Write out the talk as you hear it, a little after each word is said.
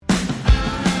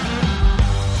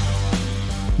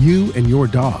You and your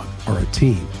dog are a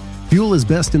team. Fuel is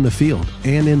best in the field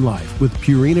and in life with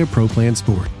Purina Pro Plan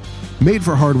Sport. Made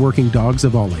for hardworking dogs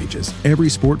of all ages, every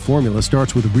sport formula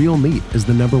starts with real meat as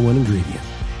the number one ingredient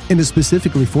and is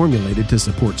specifically formulated to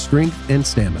support strength and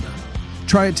stamina.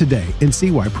 Try it today and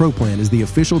see why Pro Plan is the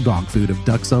official dog food of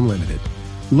Ducks Unlimited.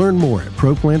 Learn more at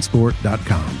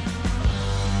ProPlansport.com.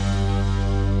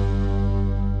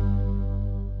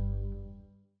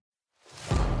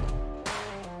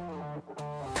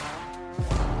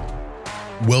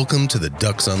 Welcome to the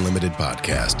Ducks Unlimited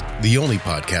podcast, the only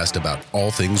podcast about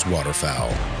all things waterfowl.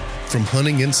 From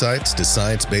hunting insights to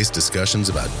science-based discussions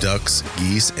about ducks,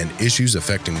 geese, and issues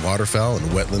affecting waterfowl and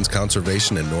wetlands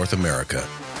conservation in North America,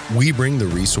 we bring the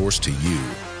resource to you.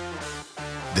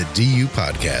 The DU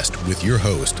Podcast with your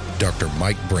host, Dr.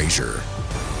 Mike Brazier.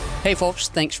 Hey folks,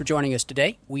 thanks for joining us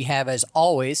today. We have, as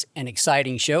always, an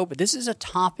exciting show, but this is a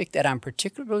topic that I'm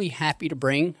particularly happy to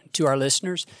bring to our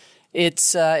listeners.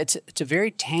 It's a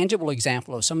very tangible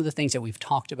example of some of the things that we've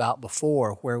talked about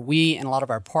before, where we and a lot of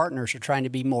our partners are trying to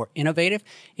be more innovative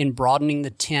in broadening the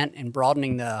tent and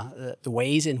broadening the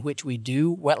ways in which we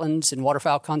do wetlands and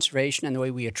waterfowl conservation and the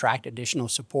way we attract additional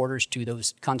supporters to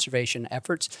those conservation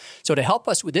efforts. So to help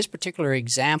us with this particular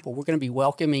example, we're going to be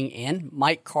welcoming in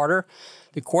Mike Carter,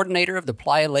 the coordinator of the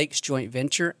Playa Lakes joint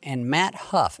venture, and Matt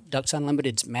Huff, Ducks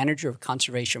Unlimited's manager of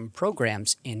conservation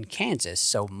programs in Kansas.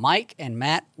 So Mike and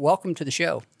Matt, welcome to the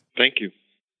show. Thank you.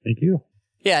 Thank you.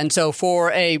 Yeah, and so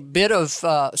for a bit of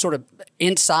sort of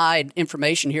inside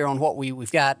information here on what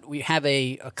we've got, we have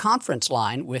a conference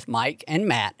line with Mike and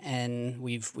Matt, and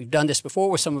we've done this before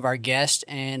with some of our guests,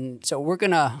 and so we're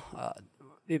going to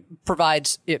it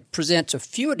presents a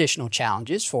few additional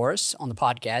challenges for us on the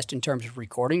podcast in terms of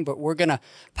recording, but we're going to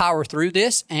power through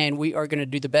this, and we are going to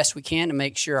do the best we can to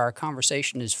make sure our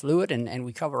conversation is fluid and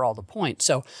we cover all the points.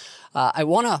 So I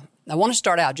want to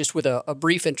start out just with a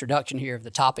brief introduction here of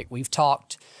the topic. We've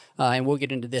talked, and we'll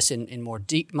get into this in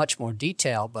much more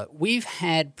detail, but we've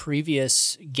had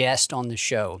previous guests on the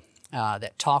show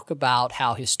that talk about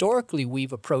how historically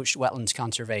we've approached wetlands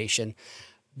conservation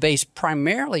based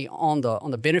primarily on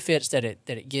the benefits that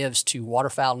it gives to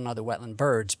waterfowl and other wetland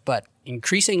birds. But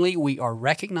increasingly, we are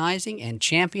recognizing and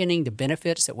championing the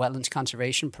benefits that wetlands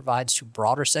conservation provides to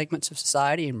broader segments of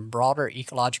society and broader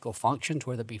ecological functions,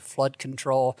 whether it be flood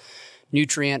control,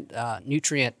 nutrient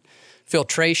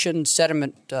filtration,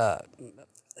 sediment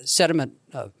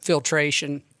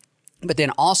filtration, but then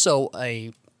also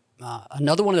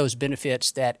another one of those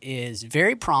benefits that is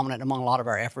very prominent among a lot of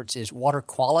our efforts is water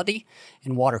quality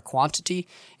and water quantity.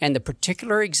 And the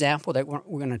particular example that we're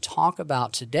going to talk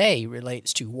about today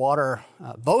relates to water,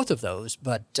 both of those,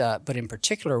 but in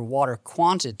particular water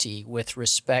quantity with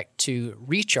respect to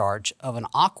recharge of an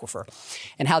aquifer,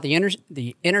 and how the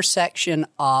intersection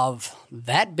of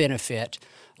that benefit,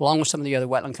 along with some of the other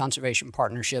wetland conservation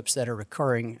partnerships that are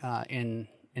occurring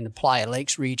in the Playa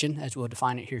Lakes region, as we'll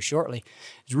define it here shortly,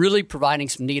 is really providing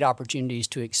some neat opportunities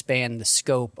to expand the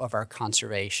scope of our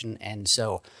conservation. And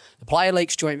so the Playa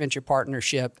Lakes Joint Venture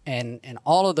Partnership and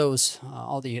all of those,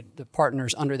 all the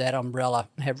partners under that umbrella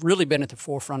have really been at the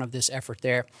forefront of this effort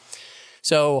there.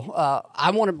 So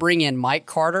I want to bring in Mike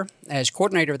Carter as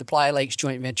coordinator of the Playa Lakes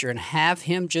Joint Venture and have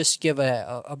him just give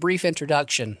a brief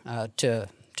introduction to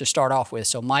start off with.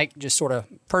 So, Mike, just sort of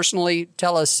personally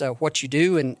tell us what you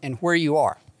do and where you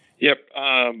are. Yep.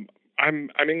 I'm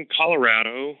in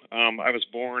Colorado. I was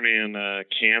born in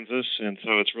Kansas, and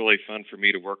so it's really fun for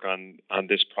me to work on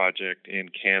this project in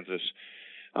Kansas.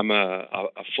 I'm a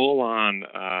full-on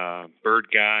bird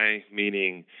guy,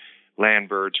 meaning land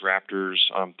birds, raptors,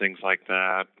 things like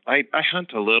that. I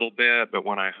hunt a little bit, but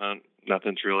when I hunt,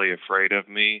 nothing's really afraid of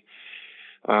me.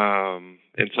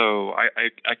 And so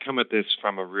I come at this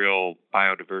from a real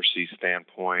biodiversity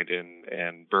standpoint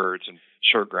and birds and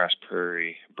shortgrass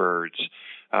prairie birds.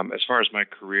 As far as my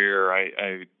career,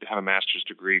 I have a master's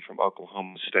degree from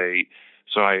Oklahoma State.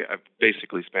 So I've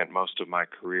basically spent most of my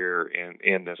career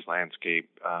in this landscape,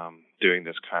 doing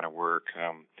this kind of work.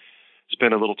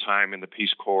 Spent a little time in the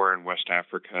Peace Corps in West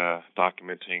Africa,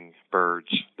 documenting birds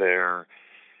there.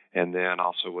 And then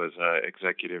also was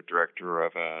executive director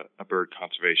of a bird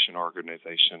conservation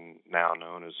organization now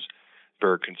known as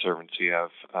Bird Conservancy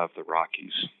of the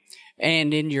Rockies.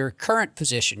 And in your current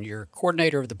position, you're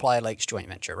coordinator of the Playa Lakes Joint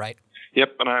Venture, right?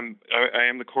 Yep, and I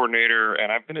am the coordinator,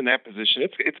 and I've been in that position.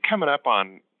 It's coming up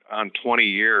on 20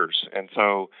 years, and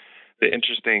so the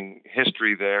interesting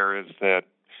history there is that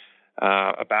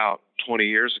about 20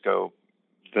 years ago,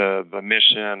 the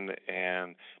mission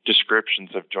and descriptions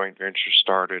of joint ventures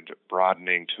started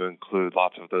broadening to include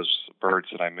lots of those birds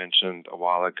that I mentioned a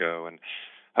while ago. And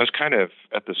I was kind of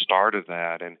at the start of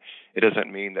that, and it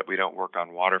doesn't mean that we don't work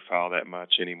on waterfowl that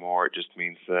much anymore. It just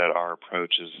means that our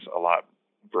approach is a lot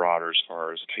broader as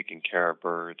far as taking care of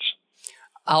birds.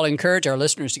 I'll encourage our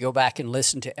listeners to go back and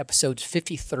listen to episodes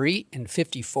 53 and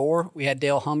 54. We had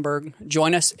Dale Humberg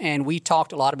join us, and we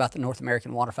talked a lot about the North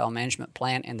American Waterfowl Management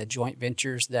Plan and the joint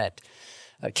ventures that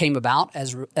came about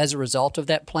as a result of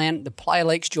that plan. The Playa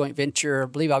Lakes joint venture, I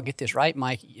believe I'll get this right,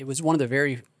 Mike, it was one of the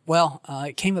very,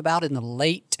 it came about in the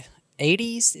late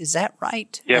 80s. Is that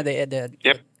right? Yep.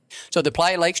 Yep. So the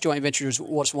Playa Lakes joint venture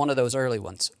was one of those early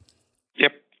ones.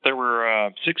 Yep. There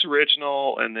were 6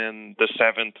 original, and then the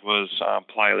 7th was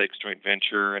Playa Lakes joint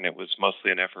venture, and it was mostly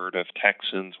an effort of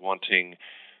Texans wanting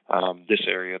this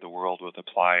area of the world with the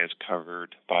Playas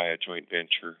covered by a joint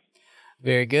venture.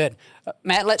 Very good.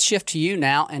 Matt, let's shift to you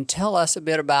now and tell us a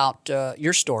bit about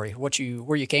your story,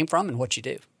 where you came from and what you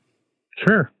do.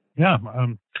 Sure. Yeah.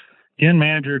 Again,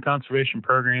 manager of conservation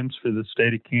programs for the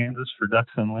state of Kansas for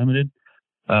Ducks Unlimited.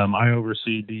 I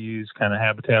oversee DU's kind of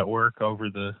habitat work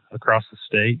across the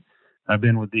state. I've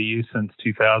been with DU since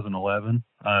 2011.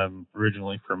 I'm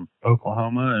originally from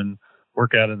Oklahoma and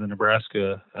work out of the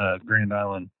Nebraska Grand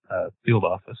Island field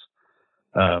office.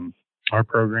 Our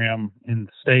program in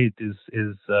the state is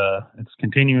it's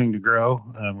continuing to grow.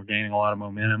 We're gaining a lot of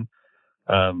momentum.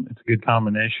 It's a good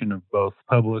combination of both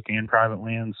public and private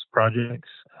lands projects.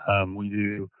 We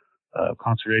do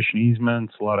conservation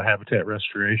easements, a lot of habitat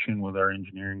restoration with our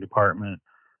engineering department,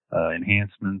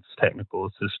 enhancements, technical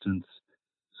assistance.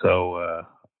 So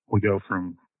we go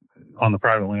from, on the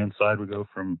private land side, we go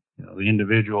from the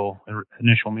individual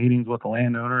initial meetings with the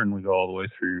landowner, and we go all the way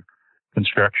through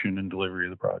construction and delivery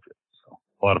of the project. So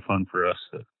a lot of fun for us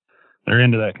that are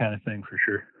into that kind of thing for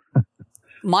sure.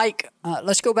 Mike,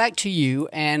 let's go back to you,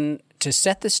 and to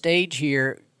set the stage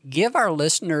here, give our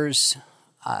listeners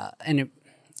an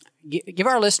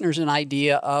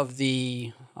idea of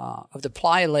the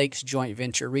Playa Lakes joint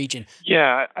venture region.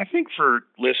 Yeah, I think for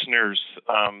listeners,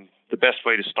 the best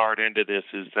way to start into this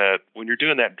is that when you're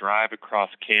doing that drive across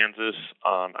Kansas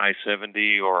on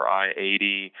I-70 or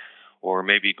I-80, or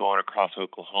maybe going across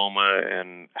Oklahoma,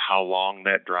 and how long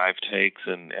that drive takes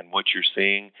and what you're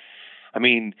seeing. I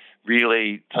mean,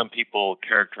 really, some people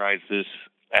characterize this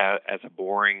as a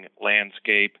boring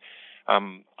landscape.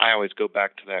 I always go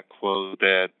back to that quote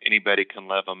that anybody can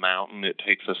love a mountain. It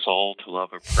takes a soul to love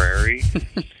a prairie.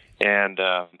 And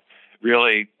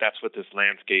really, that's what this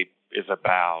landscape is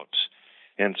about.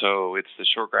 And so it's the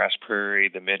shortgrass prairie,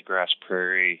 the midgrass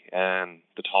prairie, and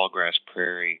the tallgrass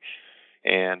prairie.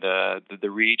 And the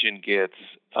region gets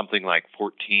something like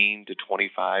 14 to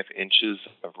 25 inches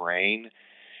of rain.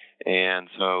 And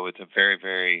so it's a very,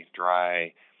 very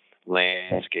dry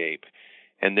landscape.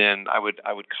 And then I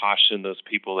would caution those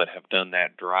people that have done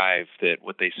that drive that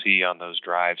what they see on those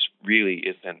drives really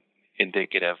isn't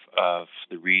indicative of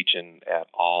the region at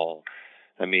all.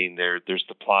 I mean, there's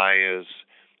the Playas,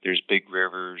 there's big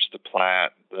rivers, the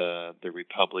Platte, the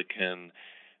Republican,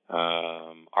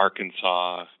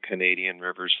 Arkansas, Canadian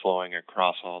rivers flowing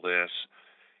across all this,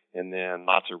 and then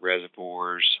lots of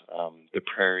reservoirs, the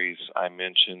prairies I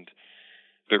mentioned.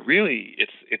 But really,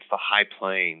 it's the high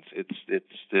plains.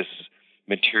 It's this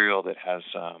material that has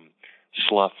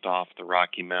sloughed off the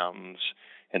Rocky Mountains,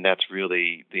 and that's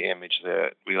really the image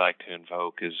that we like to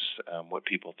invoke is what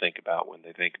people think about when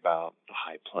they think about the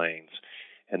high plains.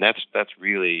 And that's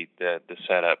really the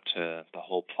setup to the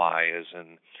whole Playas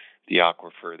and the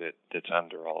aquifer that's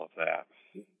under all of that.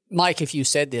 Mike, if you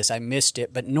said this, I missed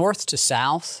it, but north to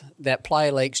south, that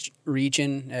Playa Lakes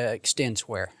region extends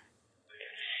where?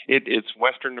 It's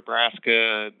western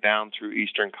Nebraska down through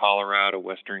eastern Colorado,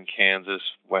 western Kansas,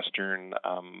 western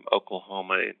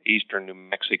Oklahoma, eastern New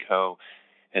Mexico,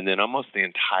 and then almost the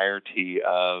entirety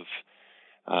of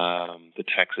the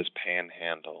Texas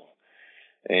Panhandle.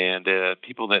 And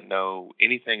people that know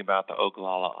anything about the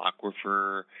Ogallala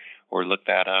Aquifer or look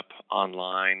that up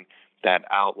online, that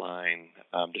outline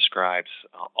describes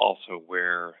also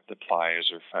where the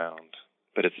Playas are found.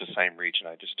 But it's the same region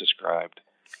I just described.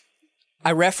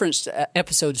 I referenced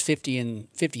episodes 50 and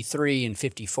 53 and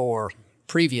 54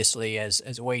 previously as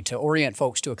a way to orient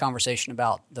folks to a conversation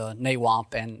about the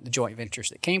NAWAMP and the joint ventures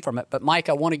that came from it. But, Mike,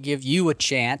 I want to give you a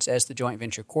chance as the joint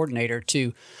venture coordinator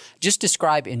to just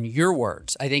describe in your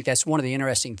words. I think that's one of the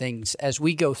interesting things as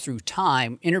we go through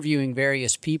time, interviewing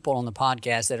various people on the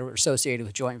podcast that are associated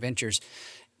with joint ventures.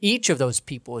 each of those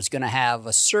people is going to have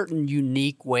a certain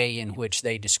unique way in which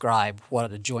they describe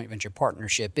what a joint venture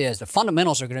partnership is. The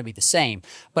fundamentals are going to be the same,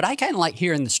 but I kind of like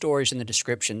hearing the stories and the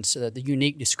descriptions, the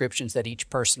unique descriptions that each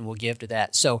person will give to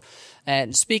that. So,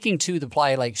 and speaking to the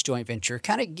Playa Lakes joint venture,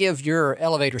 kind of give your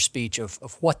elevator speech of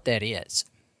what that is.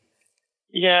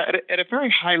 Yeah, at a very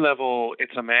high level,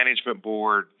 it's a management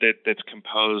board that's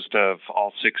composed of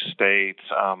all 6 states,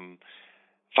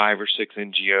 5 or 6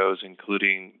 NGOs,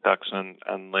 including Ducks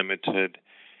Unlimited,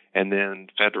 and then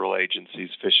federal agencies,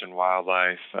 Fish and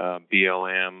Wildlife,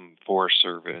 BLM, Forest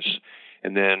Service.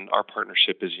 And then our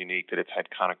partnership is unique that it's had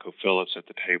ConocoPhillips at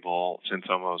the table since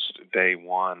almost day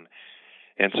one.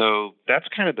 And so that's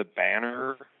kind of the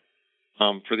banner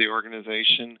for the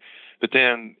organization. But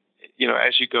then, you know,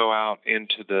 as you go out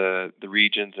into the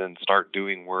regions and start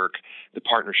doing work, the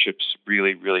partnerships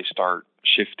really, really start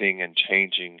shifting and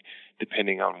changing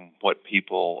depending on what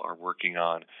people are working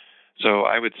on. So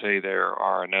I would say there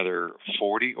are another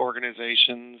 40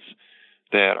 organizations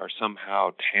that are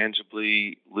somehow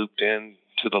tangibly looped in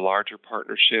to the larger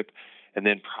partnership, and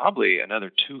then probably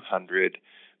another 200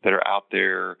 that are out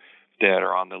there that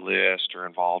are on the list or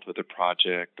involved with a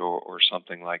project or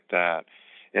something like that.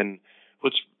 And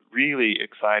what's really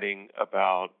exciting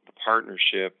about the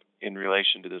partnership in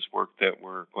relation to this work that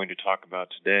we're going to talk about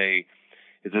today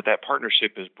is that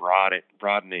partnership is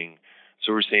broadening.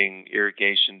 So we're seeing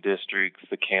irrigation districts,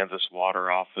 the Kansas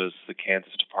Water Office, the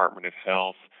Kansas Department of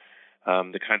Health,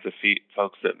 the kinds of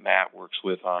folks that Matt works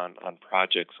with on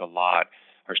projects a lot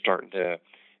are starting to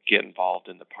get involved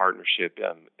in the partnership.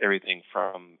 Everything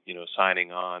from, you know,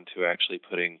 signing on to actually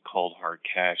putting cold hard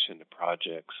cash into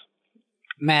projects.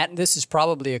 Matt, this is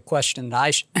probably a question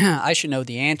that I should know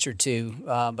the answer to,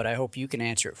 but I hope you can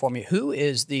answer it for me. Who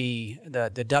is the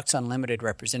Ducks Unlimited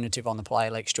representative on the Playa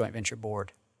Lakes Joint Venture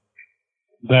Board?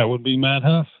 That would be Matt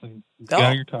Huff, the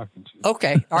guy you're talking to.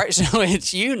 Okay, all right. So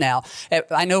it's you now.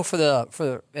 I know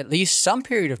for at least some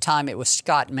period of time it was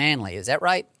Scott Manley. Is that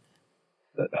right?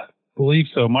 I believe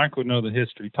so. Mike would know the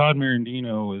history. Todd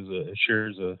Mirandino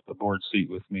shares a board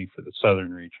seat with me for the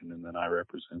southern region, and then I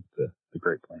represent the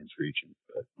Great Plains region.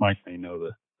 But Mike may know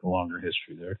the longer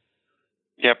history there.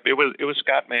 Yep, it was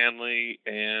Scott Manley,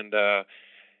 and I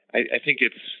think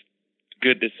it's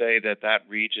good to say that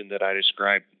region that I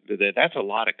described, that's a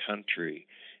lot of country.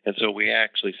 And so we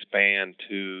actually span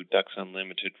 2 Ducks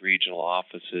Unlimited regional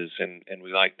offices, and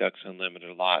we like Ducks Unlimited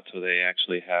a lot, so they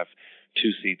actually have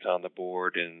 2 seats on the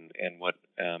board, and what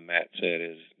Matt said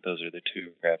is those are the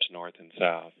 2 reps, north and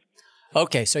south.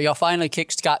 Okay, so y'all finally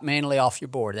kicked Scott Manley off your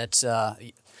board. That's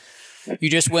you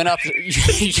just went up. You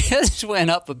just went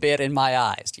up a bit in my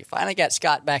eyes. You finally got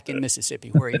Scott back in Mississippi,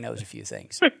 where he knows a few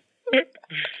things.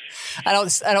 I don't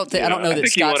know that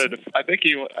Scott. I think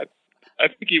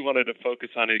he wanted to focus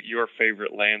on your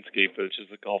favorite landscape, which is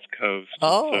the Gulf Coast.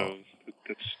 Oh,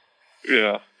 so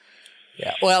yeah.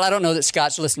 Yeah, well, I don't know that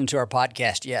Scott's listening to our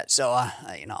podcast yet, so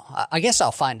I guess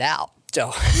I'll find out.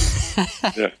 So,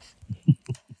 yeah.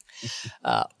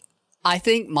 I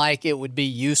think, Mike, it would be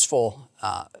useful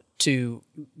to,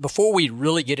 before we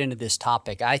really get into this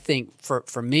topic, I think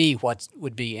for me what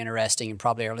would be interesting, and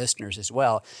probably our listeners as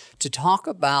well, to talk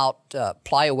about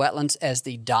Playa wetlands as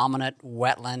the dominant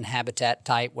wetland habitat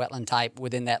type, wetland type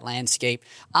within that landscape.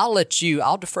 I'll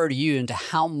defer to you into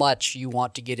how much you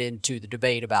want to get into the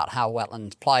debate about how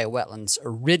Playa wetlands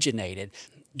originated.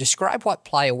 Describe what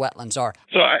Playa wetlands are.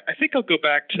 So I think I'll go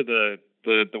back to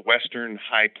the western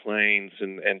high plains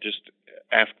and just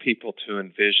ask people to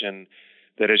envision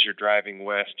that as you're driving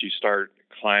west, you start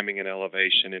climbing in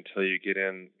elevation until you get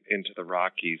into the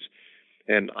Rockies.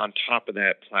 And on top of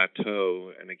that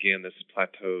plateau, and again, this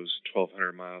plateau is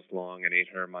 1,200 miles long and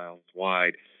 800 miles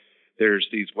wide, there's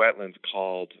these wetlands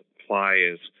called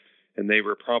playas, and they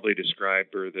were probably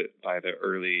described by the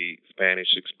early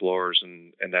Spanish explorers,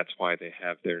 and that's why they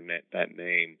have that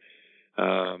name.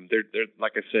 They're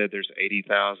like I said, there's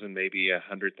 80,000, maybe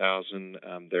 100,000.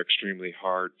 They're extremely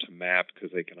hard to map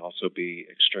because they can also be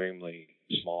extremely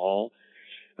small.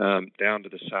 Down to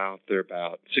the south, they're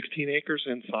about 16 acres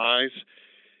in size.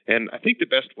 And I think the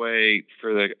best way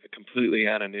for the completely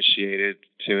uninitiated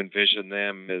to envision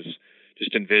them is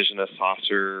just envision a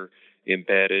saucer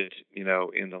embedded,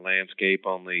 in the landscape,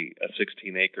 only a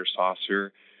 16-acre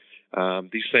saucer.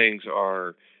 These things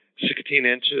are 16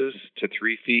 inches to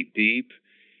 3 feet deep,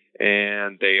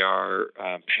 and they are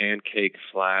pancake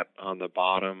flat on the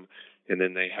bottom, and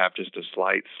then they have just a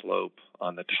slight slope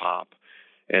on the top.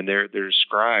 And they're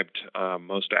described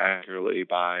most accurately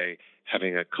by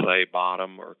having a clay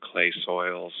bottom or clay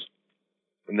soils.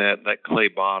 And that clay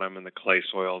bottom and the clay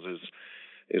soils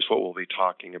is what we'll be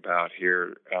talking about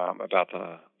here, about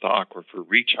the aquifer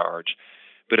recharge.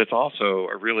 But it's also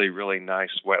a really, really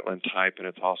nice wetland type, and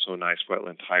it's also a nice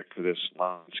wetland type for this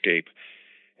landscape.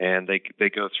 And they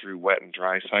go through wet and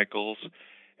dry cycles.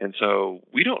 And so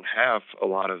we don't have a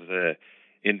lot of the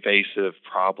invasive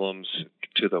problems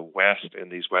to the west in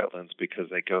these wetlands because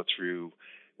they go through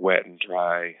wet and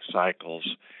dry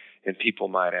cycles. And people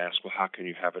might ask, well, how can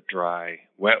you have a dry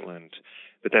wetland?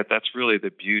 But that's really the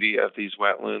beauty of these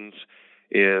wetlands,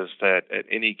 is that at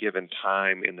any given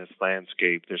time in this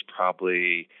landscape, there's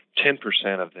probably 10%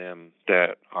 of them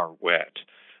that are wet.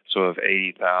 So of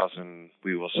 80,000,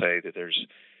 we will say that there's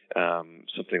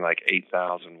something like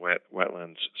 8,000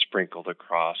 wetlands sprinkled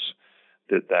across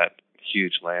that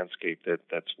huge landscape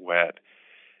that's wet.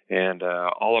 And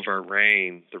all of our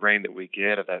rain, the rain that we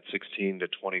get of that 16 to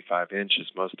 25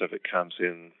 inches, most of it comes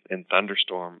in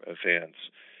thunderstorm events.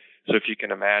 So if you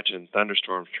can imagine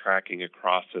thunderstorms tracking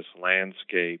across this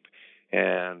landscape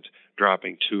and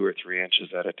dropping 2 or 3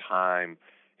 inches at a time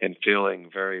and filling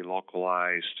very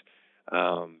localized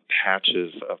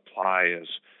patches of playas,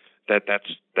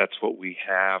 that's what we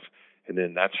have. And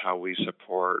then that's how we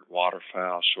support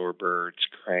waterfowl, shorebirds,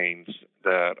 cranes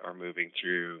that are moving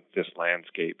through this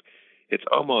landscape. It's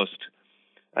almost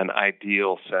an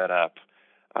ideal setup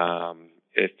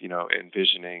if,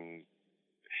 envisioning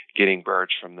getting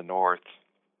birds from the north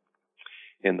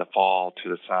in the fall to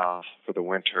the south for the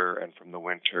winter, and from the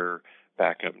winter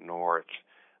back up north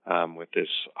with this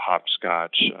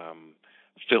hopscotch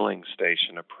filling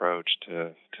station approach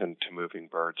to moving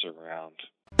birds around.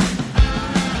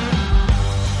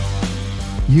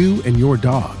 You and your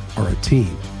dog are a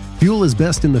team. Fuel is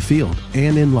best in the field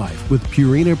and in life with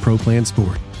Purina Pro Plan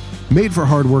Sport. Made for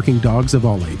hardworking dogs of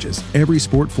all ages, every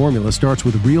sport formula starts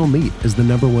with real meat as the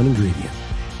 #1 ingredient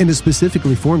and is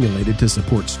specifically formulated to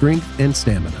support strength and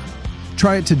stamina.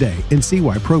 Try it today and see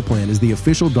why Pro Plan is the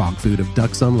official dog food of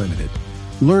Ducks Unlimited.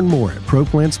 Learn more at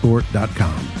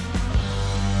ProPlansport.com.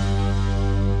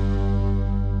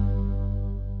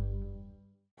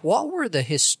 What were the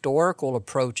historical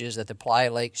approaches that the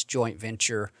Playa Lakes joint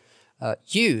venture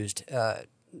used to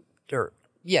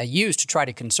try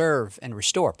to conserve and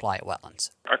restore playa wetlands?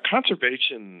 Our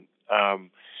conservation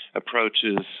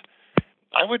approaches,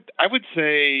 I would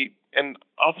say, and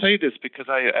I'll say this because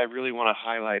I really want to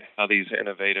highlight how these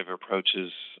innovative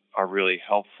approaches are really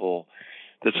helpful,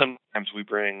 that sometimes we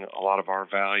bring a lot of our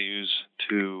values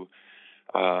to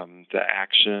the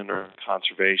action or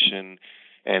conservation,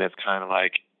 and it's kind of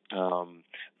like,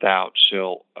 thou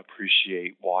shalt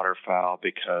appreciate waterfowl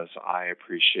because I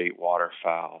appreciate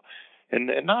waterfowl. And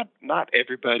not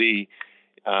everybody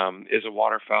is a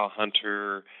waterfowl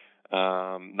hunter.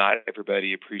 Not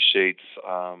everybody appreciates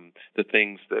the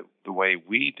things the way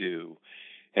we do.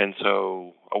 And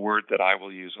so a word that I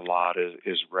will use a lot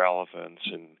is relevance.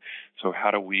 And so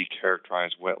how do we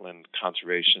characterize wetland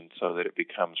conservation so that it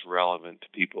becomes relevant to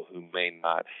people who may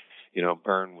not,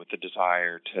 burn with the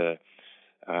desire to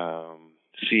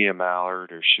see a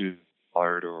mallard or shoot a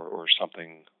mallard or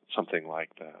something like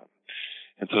that.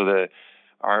 And so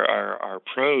our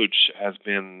approach has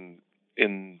been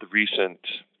in the recent,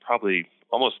 probably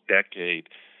almost decade,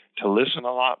 to listen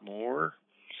a lot more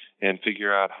and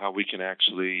figure out how we can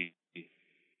actually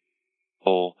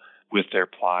pull with their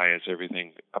playas,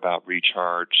 everything about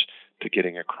recharge to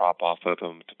getting a crop off of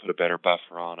them, to put a better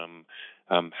buffer on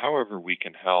them, however we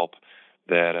can help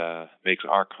that makes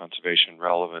our conservation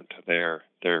relevant to their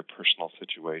personal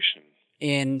situation.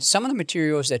 In some of the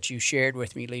materials that you shared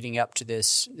with me leading up to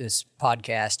this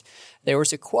podcast, there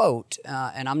was a quote,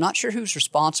 and I'm not sure who's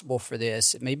responsible for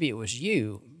this. Maybe it was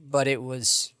you, but it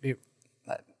was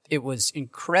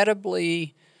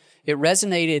incredibly. It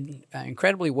resonated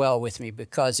incredibly well with me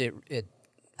because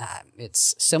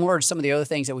it's similar to some of the other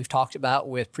things that we've talked about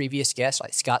with previous guests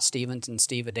like Scott Stevens and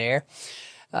Steve Adair,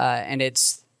 and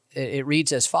it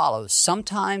reads as follows: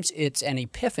 sometimes it's an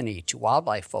epiphany to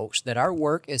wildlife folks that our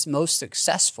work is most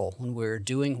successful when we're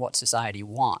doing what society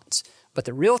wants. But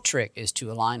the real trick is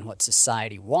to align what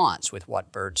society wants with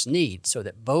what birds need so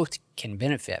that both can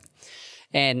benefit.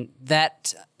 And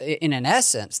that, in an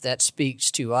essence, that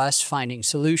speaks to us finding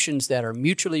solutions that are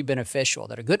mutually beneficial,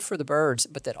 that are good for the birds,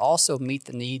 but that also meet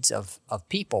the needs of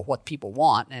people, what people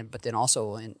want, but then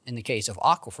also, in the case of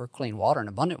aquifer, clean water and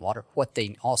abundant water, what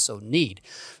they also need.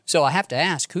 So I have to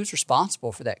ask, who's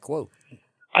responsible for that quote?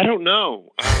 I don't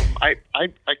know. I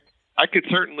could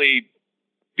certainly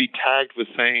be tagged with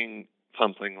saying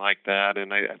something like that,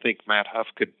 and I think Matt Huff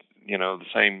could, the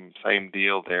same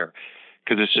deal there.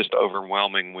 Because it's just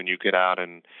overwhelming when you get out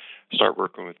and start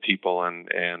working with people and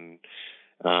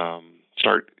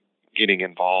start getting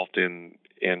involved in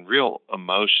and real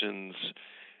emotions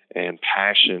and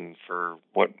passion for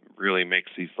what really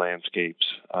makes these landscapes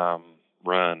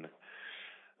run.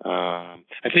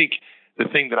 I think the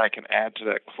thing that I can add to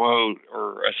that quote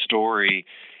or a story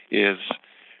is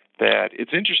that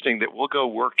it's interesting that we'll go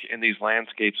work in these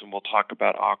landscapes and we'll talk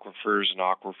about aquifers and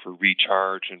aquifer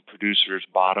recharge and producers'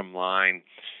 bottom line.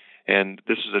 And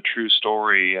this is a true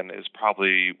story, and is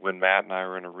probably when Matt and I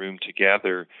were in a room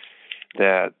together,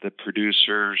 that the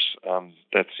producers,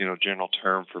 that's, general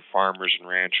term for farmers and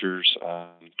ranchers,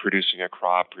 producing a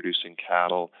crop, producing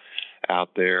cattle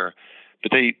out there.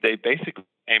 But they basically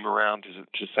came around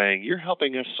to saying, you're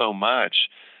helping us so much.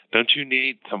 Don't you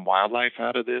need some wildlife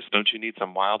out of this? Don't you need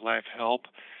some wildlife help?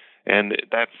 And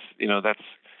that's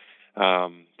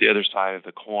the other side of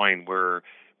the coin, where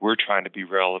we're trying to be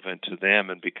relevant to them,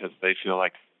 and because they feel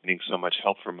like needing so much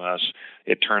help from us,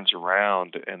 it turns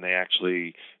around and they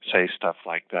actually say stuff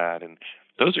like that. And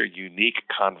those are unique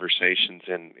conversations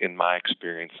in my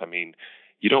experience. I mean,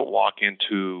 you don't walk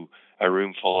into a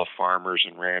room full of farmers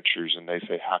and ranchers and they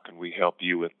say, how can we help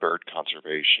you with bird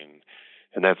conservation?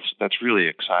 And that's really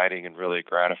exciting and really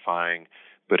gratifying,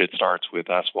 but it starts with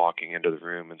us walking into the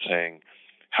room and saying,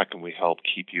 how can we help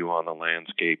keep you on the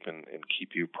landscape and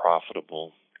keep you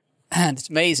profitable? And it's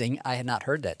amazing. I had not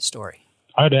heard that story.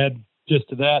 I'd add just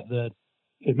to that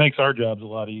it makes our jobs a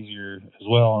lot easier as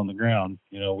well on the ground.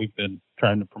 We've been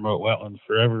trying to promote wetlands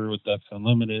forever with Ducks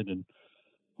Unlimited, and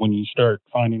when you start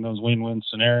finding those win-win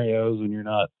scenarios and you're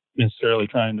not necessarily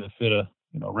trying to fit a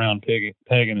round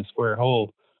peg in a square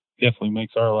hole, definitely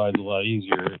makes our lives a lot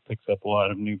easier. It picks up a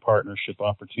lot of new partnership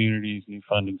opportunities, new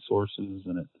funding sources,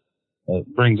 and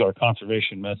it brings our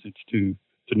conservation message to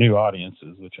new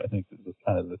audiences, which I think is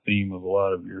kind of the theme of a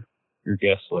lot of your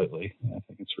guests lately. And I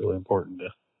think it's really important to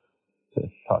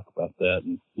talk about that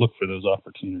and look for those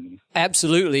opportunities.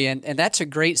 Absolutely, and that's a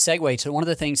great segue to one of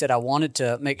the things that I wanted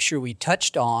to make sure we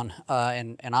touched on,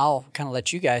 and I'll kind of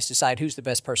let you guys decide who's the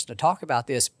best person to talk about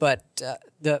this, but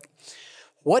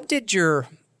what did your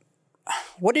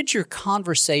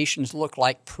conversations look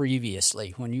like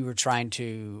previously when you were trying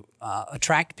to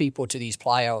attract people to these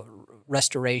playa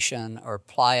restoration or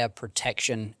playa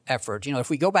protection efforts? If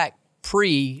we go back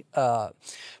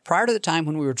prior to the time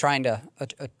when we were trying to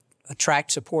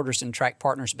attract supporters and attract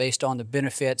partners based on the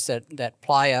benefits that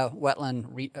playa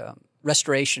wetland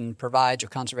restoration provides or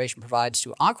conservation provides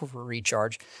to aquifer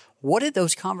recharge, what did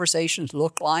those conversations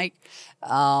look like?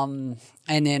 And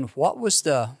then what was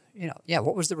the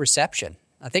reception?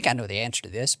 I think I know the answer to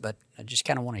this, but I just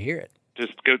kind of want to hear it.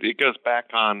 It goes back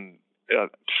on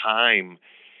time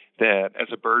that as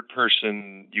a bird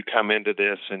person, you come into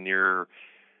this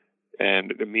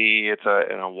and to me, it's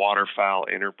a waterfowl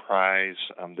enterprise,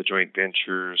 the joint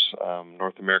ventures,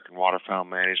 North American Waterfowl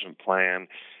Management Plan.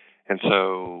 And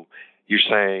so you're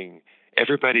saying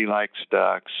everybody likes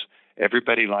ducks,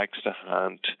 everybody likes to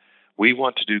hunt. We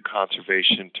want to do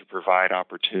conservation to provide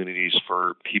opportunities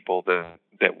for people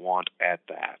that want at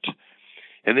that.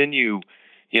 And then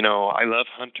I love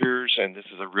hunters, and this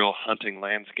is a real hunting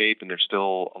landscape, and there's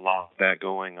still a lot of that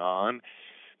going on,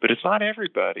 but it's not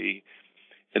everybody.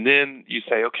 And then you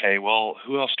say, okay, well,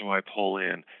 who else do I pull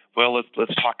in? Well,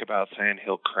 let's talk about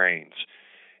sandhill cranes.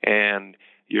 And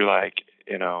you're like,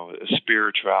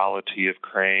 spirituality of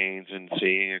cranes and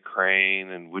seeing a crane,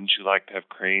 and wouldn't you like to have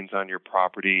cranes on your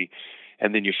property?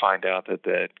 And then you find out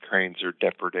that cranes are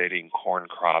depredating corn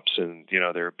crops, and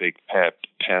they're a big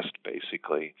pest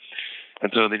basically.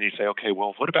 And so then you say, okay,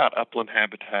 well, what about upland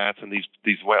habitats? And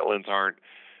these wetlands aren't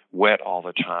wet all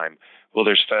the time. Well,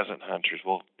 there's pheasant hunters.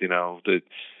 Well,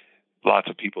 lots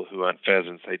of people who hunt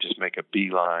pheasants, they just make a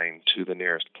beeline to the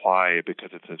nearest playa because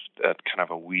it's a kind of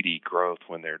a weedy growth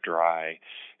when they're dry,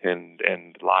 and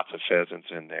lots of pheasants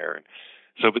in there. And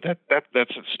so, but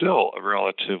that's still a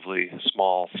relatively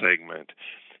small segment.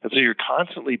 And so you're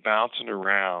constantly bouncing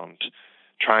around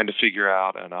trying to figure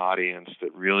out an audience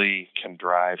that really can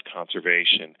drive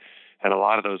conservation. And a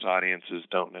lot of those audiences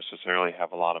don't necessarily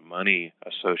have a lot of money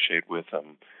associated with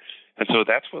them. And so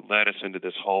that's what led us into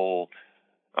this whole,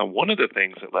 one of the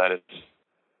things that led us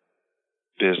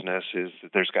business is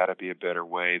that there's got to be a better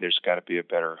way. There's got to be a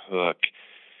better hook.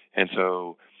 And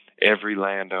so every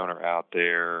landowner out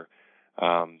there,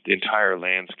 the entire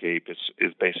landscape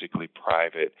is basically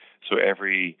private. So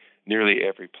nearly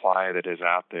every playa that is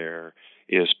out there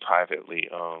is privately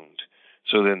owned.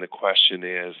 So then the question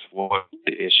is, what are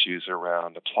the issues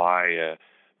around a playa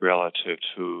relative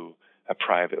to a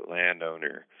private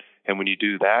landowner? And when you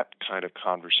do that kind of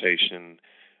conversation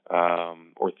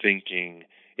or thinking,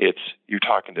 you're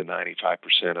talking to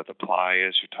 95% of the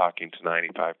playas, you're talking to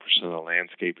 95% of the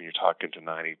landscape, and you're talking to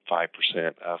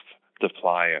 95% of the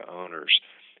Playa owners.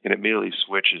 And it immediately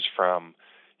switches from,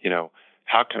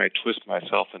 how can I twist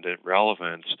myself into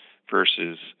relevance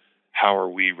versus how are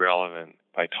we relevant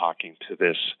by talking to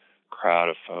this crowd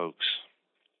of folks.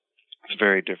 It's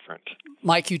very different.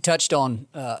 Mike, you touched on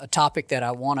a topic that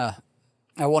I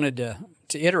wanted to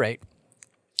iterate,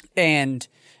 and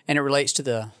it relates to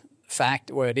the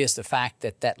fact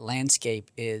that landscape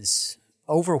is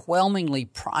overwhelmingly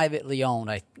privately owned.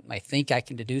 I think I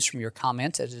can deduce from your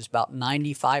comments that it's about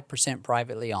 95%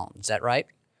 privately owned. Is that right?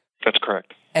 That's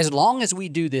correct. As long as we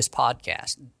do this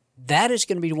podcast, that is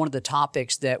going to be one of the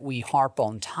topics that we harp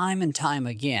on time and time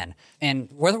again. And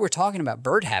whether we're talking about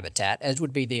bird habitat, as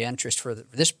would be the interest for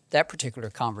that particular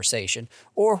conversation,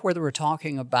 or whether we're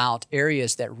talking about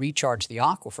areas that recharge the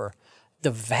aquifer,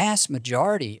 the vast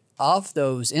majority of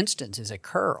those instances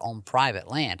occur on private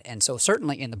land. And so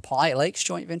certainly in the Playa Lakes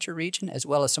joint venture region, as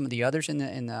well as some of the others in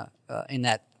the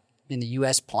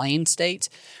U.S. plain states,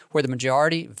 where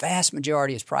the vast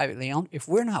majority is privately owned, if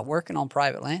we're not working on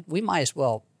private land, we might as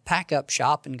well pack up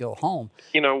shop and go home.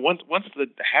 Once the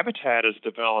habitat is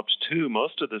developed too,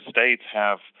 most of the states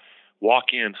have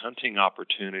walk-in hunting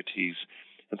opportunities.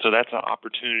 And so that's an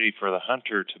opportunity for the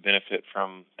hunter to benefit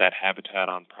from that habitat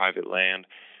on private land.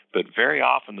 But very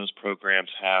often those programs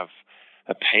have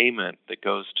a payment that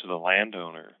goes to the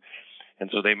landowner. And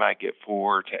so they might get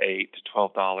 $4 to $8 to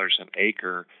 $12 an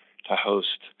acre to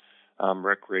host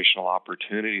recreational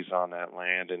opportunities on that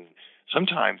land. And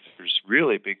sometimes there's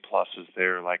really big pluses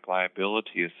there, like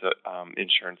liability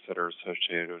insurance that are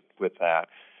associated with that.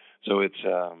 So it's,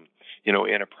 in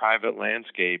a private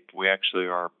landscape, we actually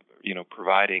are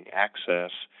providing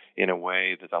access in a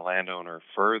way that the landowner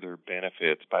further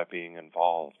benefits by being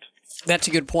involved. That's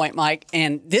a good point, Mike.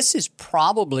 And this is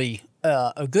probably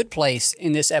a good place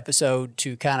in this episode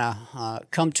to kind of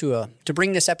to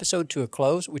bring this episode to a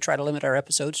close. We try to limit our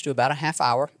episodes to about a half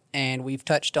hour, and we've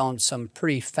touched on some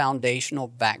pretty foundational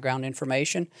background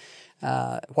information,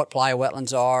 what playa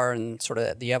wetlands are and sort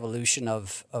of the evolution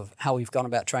of how we've gone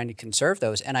about trying to conserve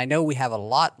those. And I know we have a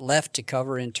lot left to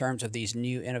cover in terms of these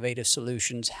new innovative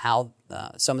solutions, how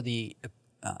some of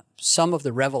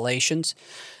the revelations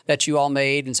that you all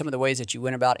made and some of the ways that you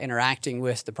went about interacting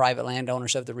with the private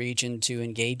landowners of the region to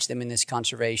engage them in this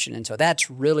conservation. And so that's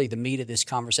really the meat of this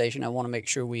conversation. I want to make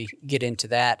sure we get into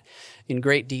that in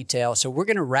great detail. So we're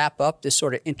going to wrap up this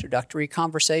sort of introductory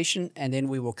conversation, and then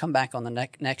we will come back on the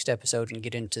next episode and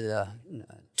get into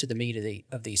the meat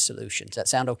of these solutions. Does that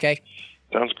sound okay?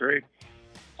 Sounds great.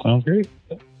 Sounds great.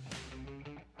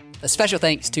 A special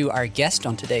thanks to our guest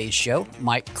on today's show,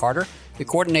 Mike Carter, the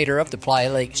coordinator of the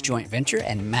Playa Lakes joint venture,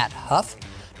 and Matt Huff,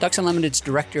 Ducks Unlimited's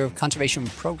director of conservation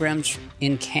programs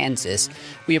in Kansas.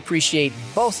 We appreciate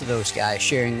both of those guys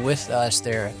sharing with us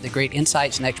the great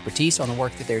insights and expertise on the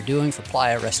work that they're doing for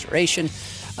playa restoration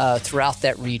throughout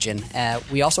that region.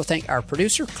 We also thank our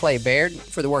producer, Clay Baird,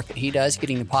 for the work that he does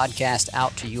getting the podcast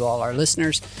out to you all, our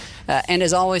listeners. And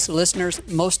as always, listeners,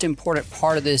 most important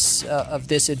part of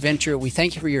this adventure, we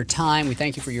thank you for your time, we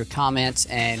thank you for your comments,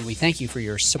 and we thank you for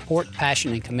your support,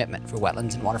 passion, and commitment for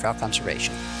wetlands and waterfowl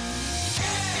conservation.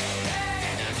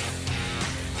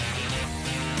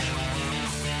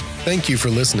 Thank you for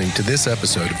listening to this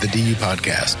episode of the DU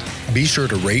Podcast. Be sure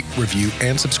to rate, review,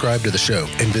 and subscribe to the show,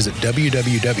 and visit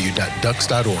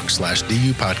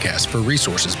www.ducks.org/DU Podcast for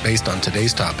resources based on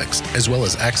today's topics, as well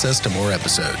as access to more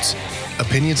episodes.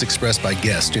 Opinions expressed by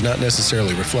guests do not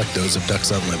necessarily reflect those of Ducks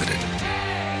Unlimited.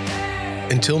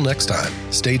 Until next time,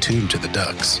 stay tuned to the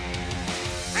Ducks.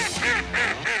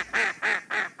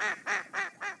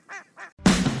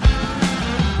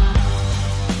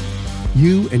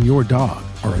 You and your dog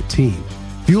are a team.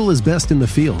 Fuel is best in the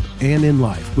field and in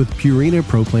life with Purina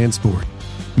Pro Plan Sport.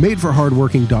 Made for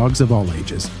hardworking dogs of all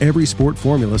ages, every sport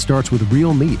formula starts with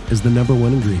real meat as the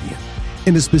 #1 ingredient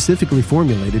and is specifically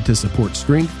formulated to support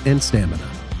strength and stamina.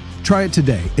 Try it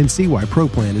today and see why Pro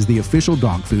Plan is the official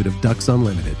dog food of Ducks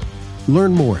Unlimited.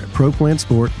 Learn more at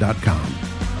ProPlansport.com.